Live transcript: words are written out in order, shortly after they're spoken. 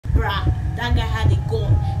bruh, that guy had a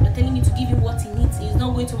gun. You're telling me to give him what he needs. He's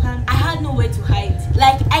not going to harm me. I had nowhere to hide.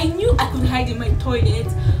 Like, I knew I could hide in my toilet,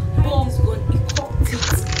 but this gun, he cocked it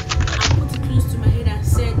and put it close to my head and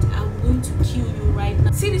said, I'm going to kill you right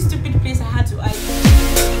now. See the stupid place I had to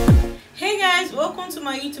hide. Hey guys, welcome to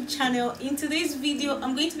my YouTube channel. In today's video,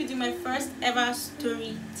 I'm going to be doing my first ever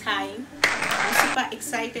story time. I'm super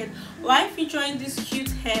excited. Why featuring this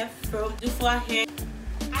cute hair from Dufuashairluxe?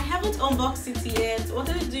 I haven't unboxed it yet. I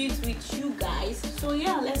wanted to do it with you guys. So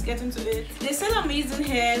yeah, let's get into it. They sell amazing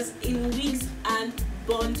hairs in wigs and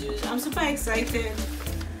bundles. I'm super excited.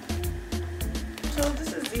 So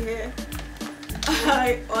this is the hair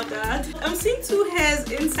I ordered. I'm seeing two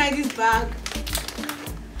hairs inside this bag.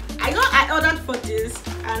 I know I ordered for this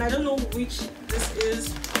and I don't know which this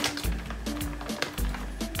is.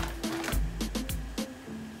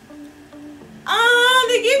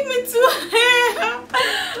 They gave me two hair.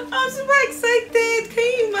 I'm super excited. Can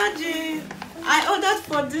you imagine? I ordered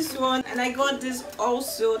for this one and I got this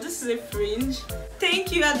also. This is a fringe.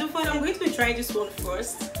 Thank you, Adufan. I'm going to be trying this one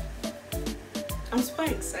first. I'm super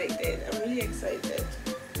excited. I'm really excited.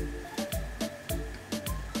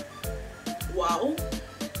 Wow.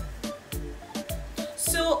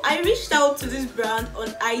 So I reached out to this brand on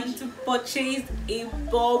IG to purchase a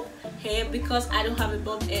bob hair because I don't have a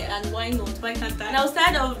bob hair, and why not? Why can't I? And I was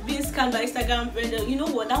tired of being scammed by Instagram vendor. You know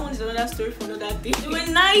what? That one is another story for another day. They were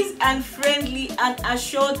nice and friendly and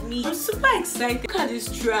assured me. I'm super excited. Look at this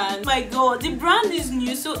strand. Oh my god, the brand is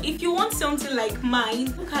new. So if you want something like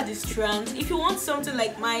mine, look at this strand. If you want something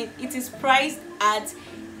like mine, it is priced at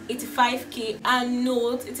 85k, and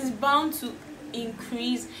note it is bound to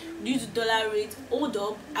increase due to dollar rate. Hold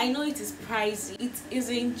up, I know it is pricey, it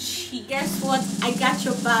isn't cheap. Guess what? I got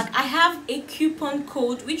your back. I have a coupon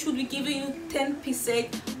code which will be giving you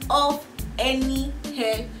 10% off any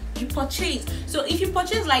hair you purchase. So if you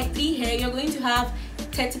purchase like 3 hair, you're going to have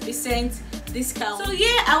 30% discount. So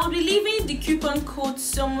yeah, I will be leaving the coupon code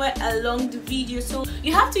somewhere along the video. So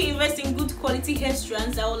you have to invest in good quality hair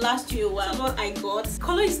strands that will last you a while. That's what I got.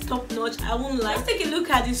 Color is top notch, I won't lie. Let's take a look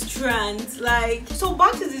at the strands. Like, so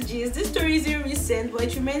back to the gist. This story isn't recent, but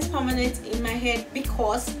it remains permanent in my head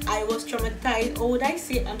because I was traumatized, or would I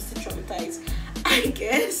say I'm still traumatized? I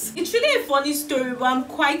guess it's really a funny story, but I'm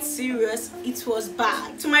quite serious. It was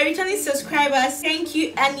bad. To my returning subscribers, thank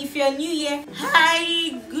you. And if you're new here,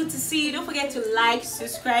 hi, good to see you. Don't forget to like,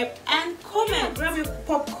 subscribe, and comment. Grab your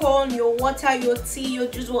popcorn, your water, your tea, your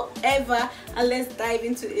juice, whatever, and let's dive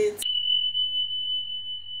into it.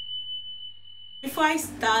 Before I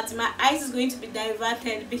start, my eyes is going to be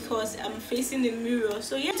diverted because I'm facing the mirror.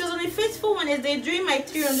 So yeah, it was on a fateful Wednesday during my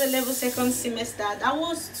 300 level second semester. That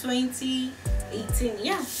was 2018.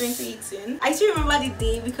 Yeah, 2018. I still remember the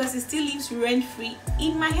day because it still lives rent-free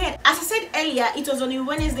in my head. As I said earlier, it was on a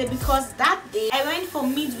Wednesday because that day I went for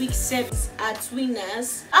midweek service at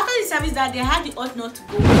Winners. After the service that day, I had the ought not to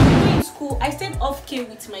go. In school, I stayed off-K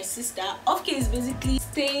with my sister. Off-K is basically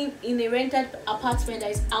staying in a rented apartment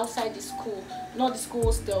that is outside the school, not the school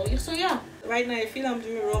hostel. So yeah, right now I feel I'm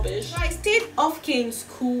doing rubbish. So I stayed off-K in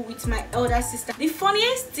school with my elder sister. The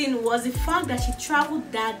funniest thing was the fact that she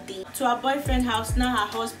traveled that day to her boyfriend's house, now her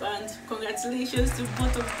husband. Congratulations to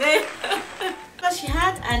both of them. But she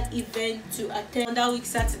had an event to attend on that week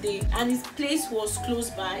Saturday and his place was close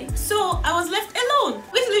by, so I was left alone.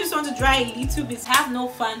 Wait till this one to dry a little bit. I have no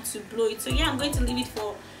fan to blow it, so yeah, I'm going to leave it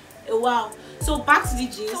for a while. So back to the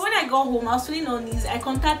gist. So when I got home, I was feeling uneasy. I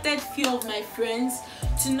contacted a few of my friends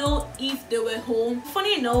to know if they were home.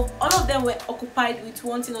 Funny enough, all of them were occupied with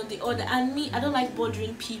one thing or the other, and me, I don't like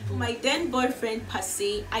bothering people. My then boyfriend per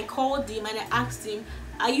se, I called him and I asked him,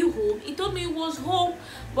 are you home? He told me he was home,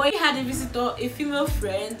 but he had a visitor, a female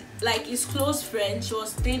friend, like his close friend. She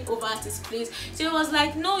was staying over at his place, so he was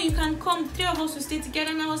like, no, you can come, 3 of us will stay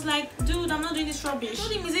together. And I was like, dude, I'm not doing this rubbish. I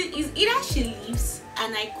told him, is either she leaves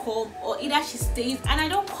and I come, or either she stays and I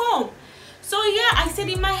don't come. So yeah, I stayed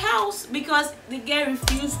in my house because the girl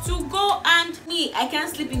refused to go, and me, I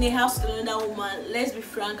can't sleep in a house with another woman. Let's be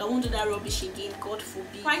frank, I won't do that rubbish again, God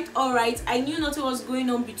forbid. Quite alright, I knew nothing was going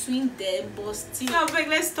on between them, but still. Now,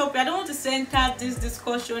 let's stop it. I don't want to center this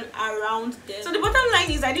discussion around them. So the bottom line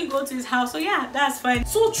is I didn't go to his house, so yeah, that's fine.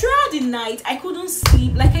 So throughout the night, I couldn't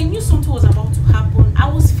sleep. Like, I knew something was about to happen.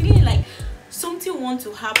 I was feeling like something want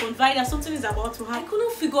to happen, Vida, something is about to happen. I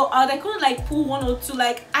couldn't figure out, I couldn't like pull one or two.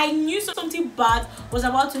 Like, I knew something bad was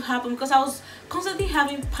about to happen because I was constantly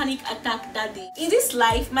having panic attack that day. In this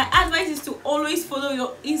life, my advice is to always follow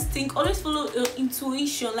your instinct, always follow your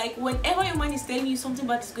intuition. Like whenever your mind is telling you something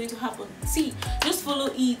bad is going to happen, see, just follow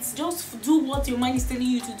it. Just do what your mind is telling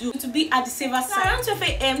you to do, to be at the safer side. Around 12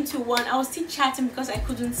 a.m. to 1, I was still chatting because I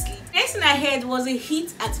couldn't sleep. Next thing I heard was a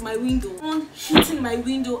hit at my window. Someone hitting my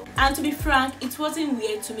window, and to be frank, it wasn't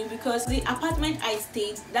weird to me because the apartment I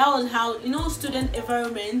stayed, that was how, you know, student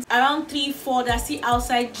environment, around 3-4 that see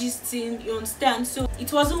outside gisting, you understand? So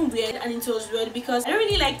it wasn't weird, and it was weird because I don't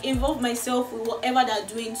really like involve myself with whatever they're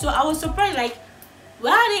doing. So I was surprised, like,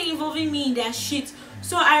 why are they involving me in their shit?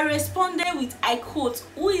 So I responded with, I quote,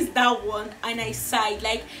 "Who is that one?" And I sighed.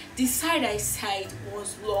 Like, the side I sighed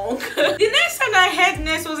was long. The next sound I heard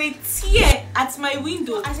next was a tear at my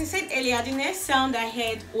window. As I said earlier, the next sound I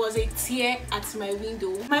heard was a tear at my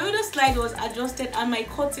window. My window slide was adjusted and my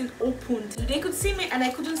curtain opened. They could see me and I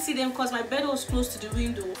couldn't see them because my bed was close to the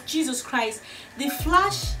window. Jesus Christ, the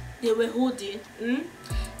flash they were holding,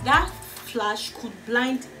 that flash could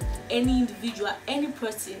blind any individual, any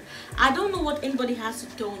person. I don't know what anybody has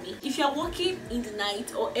to tell me. If you're walking in the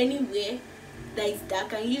night or anywhere that is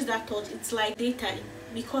dark and use that torch, it's like daytime,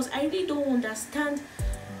 because I really don't understand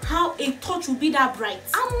how a torch will be that bright.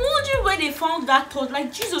 I'm wondering where they found that torch.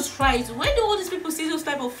 Like, Jesus Christ, where do all these people see those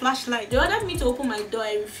type of flashlight? They ordered me to open my door.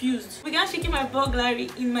 I refused. Began shaking my burglary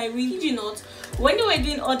in my window. You know, when they were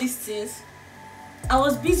doing all these things, I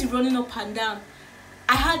was busy running up and down.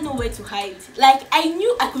 I had nowhere to hide. Like, I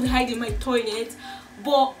knew I could hide in my toilet,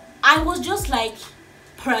 but I was just like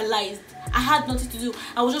paralyzed. I had nothing to do.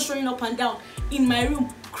 I was just running up and down in my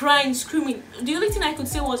room, crying, screaming. The only thing I could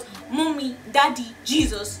say was, "Mommy, Daddy,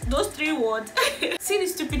 Jesus." Those 3 words. See the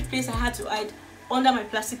stupid place I had to hide? Under my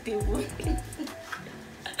plastic table.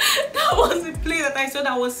 That was the place that I thought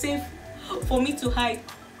that was safe for me to hide.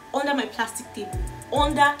 Under my plastic table.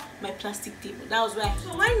 Under my plastic table. That was where.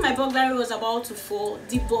 So when my burglary was about to fall,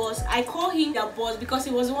 the boss, I called him the boss because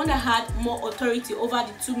he was the one that had more authority over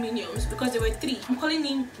the 2 minions, because there were 3. I'm calling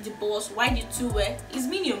him the boss. Why the 2 were his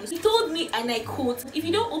minions? He told me, and I quote, "If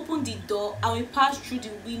you don't open the door and we pass through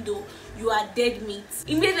the window, you are dead meat."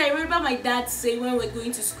 Immediately I remember my dad saying when we were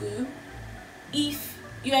going to school, if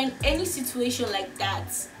you are in any situation like that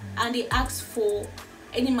and they ask for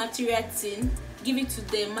any material thing, give it to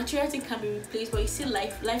them. Material thing can be replaced, but you see,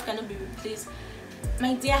 life cannot be replaced.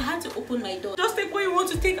 My dear, I had to open my door. Just take what you want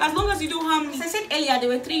to take, as long as you don't harm me. As I said earlier, there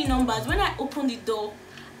were 3 numbers. When I opened the door,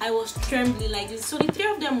 I was trembling like this. So the 3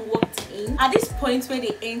 of them walked in. At this point where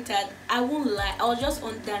they entered, I won't lie, I was just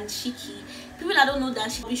on danshiki. People that don't know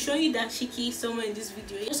danshiki, I'll be showing you danshiki somewhere in this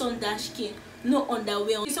video. Just on danshiki, no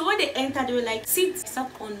underwear. So when they entered, they were like, "Sit." I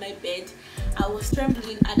sat on my bed. I was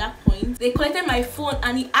trembling at that point. They collected my phone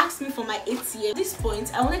and he asked me for my ATM. At this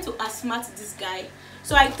point, I wanted to outsmart this guy.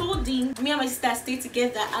 So I told him, me and my sister stayed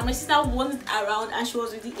together, and my sister wandered around and she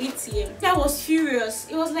was with the ATM. I was furious.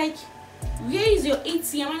 It was like, "Where is your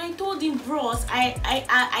ATM?" And I told him, "Bros,"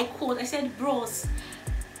 I quote, I said, "Bros,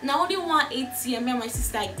 now only one ATM me and my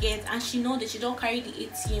sister get, and she know that she don't carry the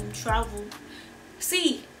ATM travel."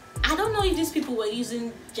 See, I don't know if these people were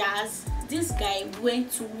using jazz. This guy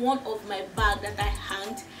went to one of my bag that I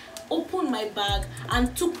hanged, opened my bag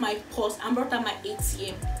and took my purse and brought out my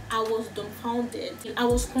ATM. I was dumbfounded. I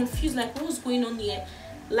was confused, like, what's going on here?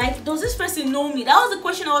 Like, does this person know me? That was the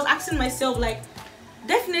question I was asking myself. Like,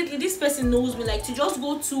 definitely this person knows me. Like, to just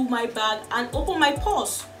go to my bag and open my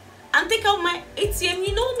purse and take out my ATM,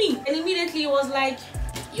 you know me. And immediately it was like,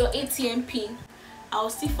 "Your ATM pin." I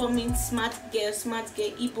was still forming smart girl,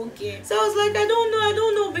 Igbo girl. So I was like, I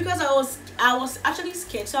don't know, because I was actually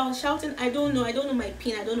scared. So I was shouting, I don't know my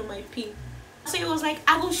pin, I don't know my pin. So he was like,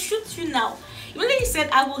 "I will shoot you now." When he said,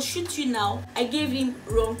 "I will shoot you now," I gave him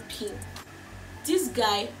wrong pin. This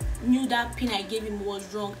guy knew that pin I gave him was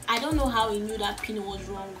wrong. I don't know how he knew that pin was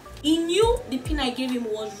wrong. He knew the pin I gave him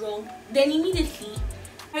was wrong. Then immediately,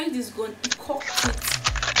 I carried this gun, he cocked it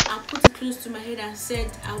and put it close to my head and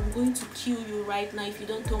said, "I'm going to kill you right now if you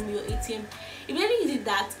don't tell me your ATM." Immediately he did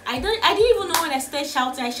that. I didn't even know when I started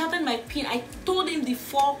shouting. I shouted my pin. I told him the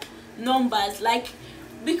 4 numbers. Like,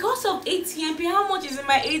 because of ATM pin, how much is in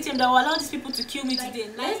my ATM that will allow these people to kill me today?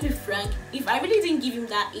 Let's be frank, if I really didn't give him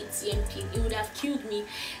that ATM pin, he would have killed me.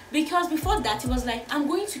 Because before that, he was like, "I'm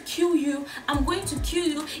going to kill you, I'm going to kill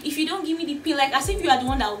you if you don't give me the pin." Like, as if you are the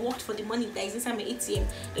one that worked for the money that is inside my ATM,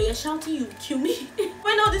 that you're shouting you kill me.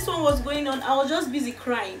 When all this one was going on, I was just busy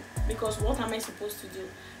crying, because what am I supposed to do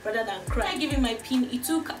rather than cry? I gave him my pin. He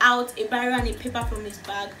took out a barrel and a paper from his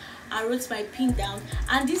bag and wrote my pin down.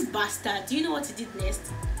 And this bastard, do you know what he did next?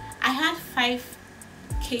 I had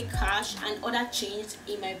 5K cash and other change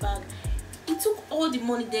in my bag. He took all the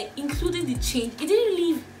money there, including the change. He didn't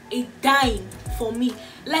leave a dime for me.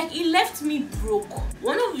 Like, he left me broke.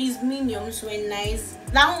 One of his minions were nice.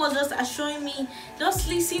 That one was just assuring me, just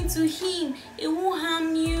listen to him, it won't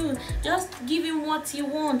harm you, just give him what he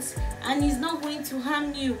wants and he's not going to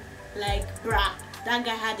harm you. Like, bruh, that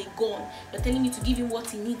guy had a gun. You're telling me to give him what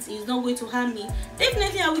he needs, he's not going to harm me?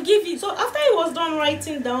 Definitely I will give it. So after he was done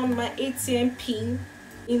writing down my ATM pin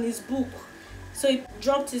in his book, so he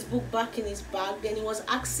dropped his book back in his bag. Then he was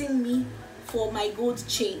asking me for my gold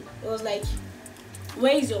chain. It was like,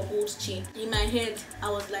 where is your gold chain? In my head I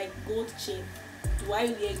was like, gold chain, do I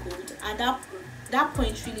wear gold? At that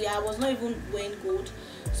point really I was not even wearing gold.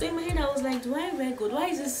 So in my head I was like, do I wear gold? Why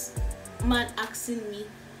is this man asking me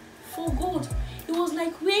for gold? He was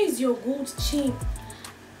like, where is your gold chain? And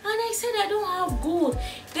I said, I don't have gold.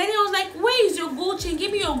 Then he was like, where is your gold chain?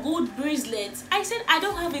 Give me your gold bracelet. I said, I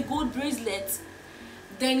don't have a gold bracelet.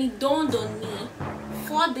 Then it dawned on me,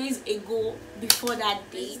 4 days ago, before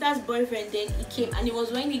that day, that's boyfriend, then he came and he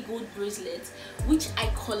was wearing a gold bracelet, which I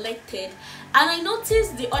collected. And I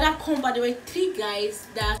noticed the other compound, there were 3 guys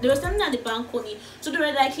that they were standing at the balcony, so they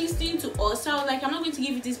were like listening to us. So I was like, I'm not going to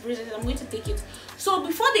give you this bracelet, I'm going to take it. So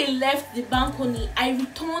before they left the balcony, I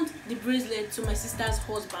returned the bracelet to my sister's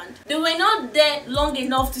husband. They were not there long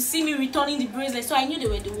enough to see me returning the bracelet, so I knew they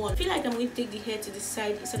were the one. I feel like I'm going to take the hair to the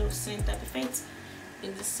side instead of center. Prefer it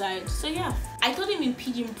in the side. So yeah, I told him in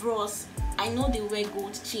pidgin, bros, I know they wear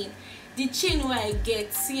gold chain. The chain where I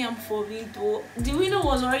get, see, I'm for window. The window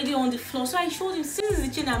was already on the floor, so I showed him, since the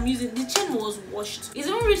chain I'm using, the chain was washed. It's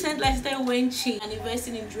even recently I started wearing chain and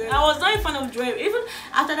investing in jewelry. I was not a fan of jewelry. Even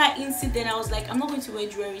after that incident, I was like, I'm not going to wear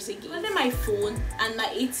jewelry again. Other than my phone and my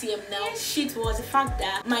ATM now, shit was the fact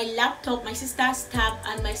that my laptop, my sister's tab,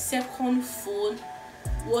 and my second phone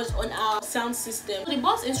was on our sound system. The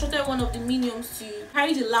boss instructed one of the minions to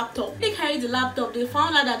carry the laptop. They carried the laptop. They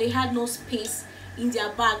found out that they had no space in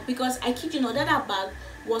their bag, because I kid you not, that bag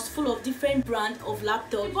was full of different brand of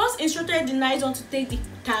laptops. The boss instructed the nice one to take the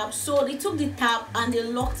tab, so they took the tab and they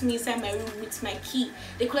locked me inside my room with my key.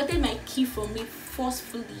 They collected my key from me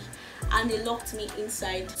forcefully and they locked me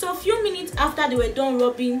inside. So a few minutes after they were done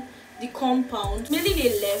robbing the compound, maybe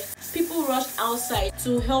they left, people rushed outside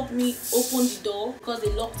to help me open the door because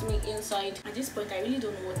they locked me inside. At this point, I really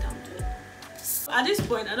don't know what I'm doing. At this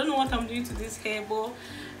point, I don't know what I'm doing to this hair, but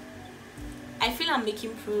I feel I'm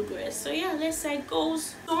making progress. So yeah, let's see how it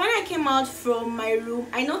goes. So when I came out from my room,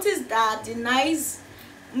 I noticed that the nice,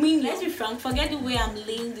 let's be frank, forget the way I'm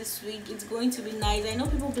laying this wig, it's going to be nice. I know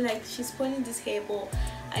people will be like, she's spoiling this hair, but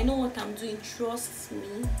I know what I'm doing. Trust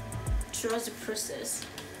me, trust the process.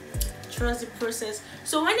 Trust the process.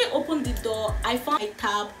 So when I opened the door, I found my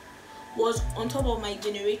tab was on top of my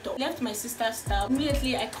generator. I left my sister's tab.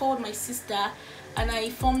 Immediately I called my sister and I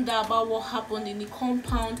informed her about what happened in the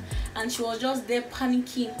compound, and she was just there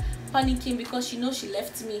panicking because she knows she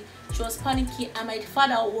left me. She was panicking, and my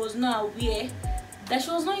father was not aware that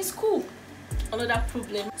she was not in school. Another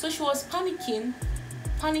problem. So she was panicking,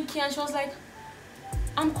 and she was like,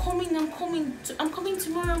 I'm coming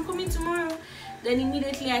tomorrow. Then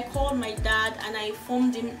immediately I called my dad and I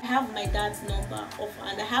informed him. I have my dad's number offer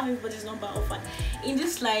and I have everybody's number offer. In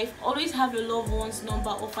this life, always have your loved one's number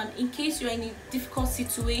offer in case you're in a difficult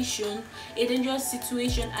situation, a dangerous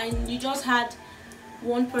situation, and you just had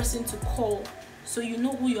one person to call, so you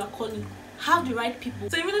know who you are calling. Have the right people.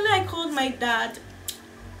 So immediately I called my dad.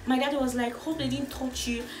 My dad was like, hope they didn't touch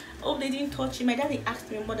you. Oh, they didn't touch you. My daddy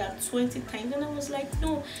asked me more than 20 times, and I was like,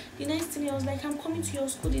 no. The next thing I was like, I'm coming to your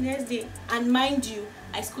school the next day. And mind you,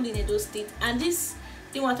 I school in Edo State, and this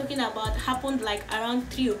thing we're talking about happened like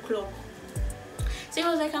around 3 o'clock. So I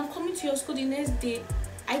was like, I'm coming to your school the next day.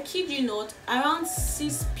 I kid you not, around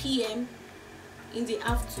 6 p.m. in the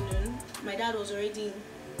afternoon, my dad was already in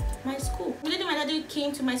my school. Immediately my daddy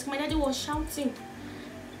came to my school, my daddy was shouting,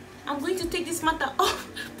 I'm going to take this matter off.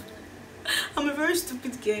 I'm a very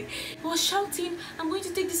stupid guy. He was shouting, I'm going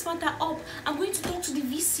to take this matter up. I'm going to talk to the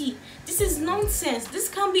VC. This is nonsense. This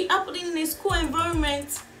can't be happening in a school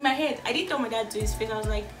environment. In my head, I didn't tell my dad to his face. I was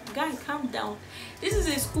like, guy, calm down. This is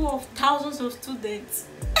a school of thousands of students.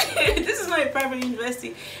 This is not a private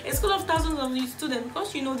university. A school of thousands of students,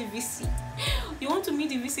 because you know the VC. You want to meet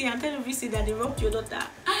the VC and tell the VC that they robbed your daughter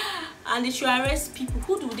and they should arrest people.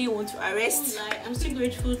 Who do they want to arrest? I'm still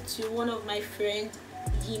grateful to one of my friends,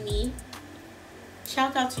 Yimi.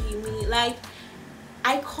 Shout out to Yumi. Like,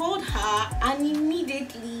 I called her and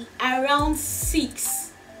immediately around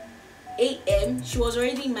 6 a.m. she was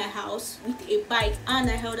already in my house with a bike and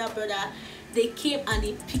her elder brother. They came and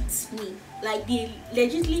they picked me. Like, they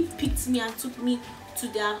legitimately picked me and took me to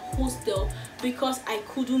their hostel because I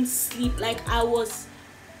couldn't sleep. Like, I was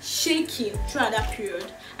shaking throughout that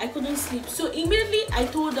period. I couldn't sleep. So immediately I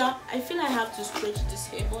told her, I feel I have to stretch this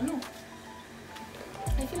hair. But no,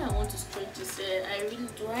 I feel I want to stretch this hair. I really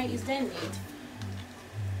do. Is there need?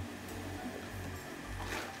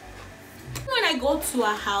 When I got to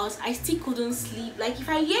her house, I still couldn't sleep. Like, if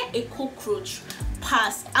I hear a cockroach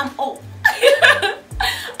pass, I'm up. I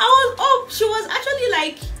was up. She was actually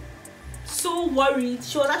like so worried.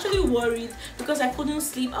 She was actually worried because I couldn't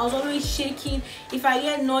sleep. I was always shaking. If I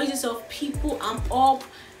hear noises of people, I'm up.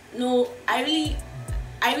 No, I really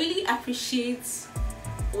appreciate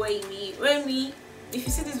Remy. If you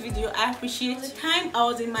see this video, I appreciate the time I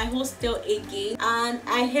was in my hostel again and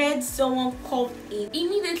I heard someone come in.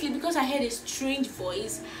 Immediately, because I heard a strange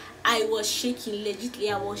voice, I was shaking legitly.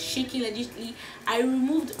 I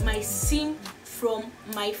removed my SIM from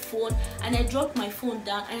my phone and I dropped my phone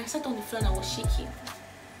down and I sat on the floor and I was shaking.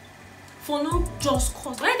 For no just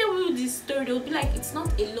cause. When I tell you this story, they'll be like, it's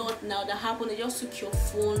not a lot now that happened. They just took your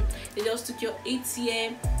phone, they just took your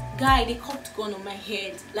ATM. Guy, they cocked gun on my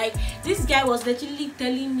head. Like, this guy was literally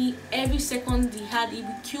telling me every second he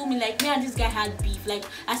would kill me. Like, me and this guy had beef. Like,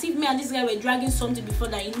 as if me and this guy were dragging something before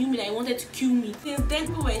that he knew me, that he wanted to kill me. Since then,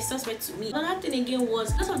 people were suspect to me. Another thing again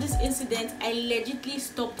was, because of this incident, I legitimately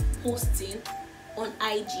stopped posting on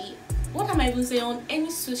IG. What am I even saying? On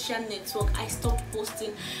any social network, I stopped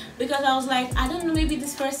posting because I was like, I don't know, maybe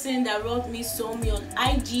this person that wrote me saw me on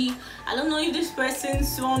IG. I don't know if this person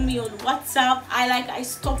saw me on WhatsApp. I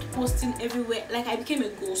stopped posting everywhere. Like, I became a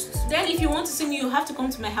ghost. Then if you want to see me, you have to come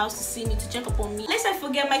to my house to see me, to check up on me. Lest I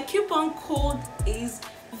forget, my coupon code is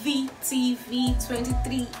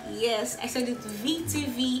VTV23. Yes, I said it,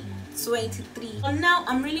 VTV23. But now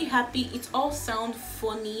I'm really happy. It all sounds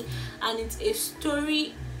funny and it's a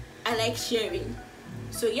story I like sharing.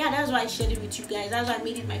 So yeah, that's why I shared it with you guys. That's why I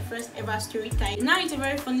made it my first ever story time. Now it's a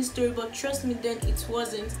very funny story, but trust me, then it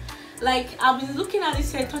wasn't. Like, I've been looking at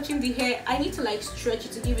this hair, touching the hair. I need to like stretch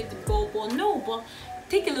it to give it the bow, but no. But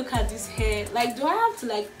take a look at this hair. Like, do I have to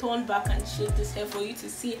like turn back and shake this hair for you to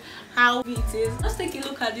see how it is? Let's take a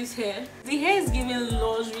look at this hair. The hair is giving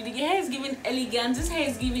luxury, the hair is giving elegance, this hair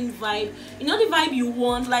is giving vibe. You know the vibe you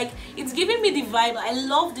want. Like, it's giving me the vibe. I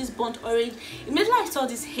love this burnt orange. Immediately I saw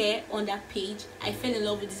this hair on that page, I fell in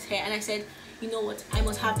love with this hair and I said, you know what, I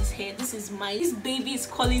must have this hair. This is mine. This baby is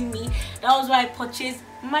calling me. That was why I purchased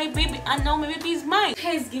my baby, and now my baby is mine.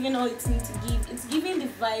 Hair is giving all it needs to give. It's giving the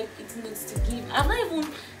vibe it needs to give. I've not even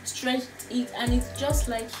stretched it and it's just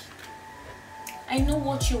like, I know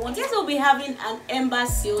what you want. Yes, they'll be having an Ember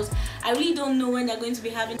sales. I really don't know when they're going to be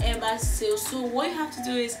having Ember sales. So what you have to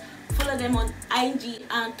do is follow them on IG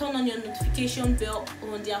and turn on your notification bell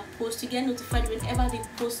on their post to get notified whenever they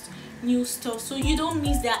post new stuff, so you don't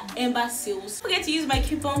miss their Ember sales. Don't forget to use my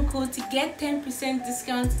coupon code to get 10%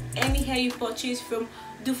 discount any hair you purchase from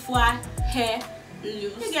Dufuashairluxe.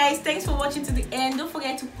 Hey guys, thanks for watching to the end. Don't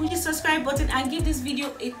forget to push the subscribe button and give this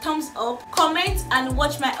video a thumbs up, comment and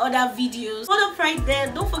watch my other videos. Hold up right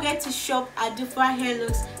there. Don't forget to shop at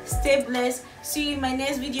Dufuashairluxe. Stay blessed. See you in my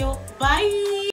next video. Bye.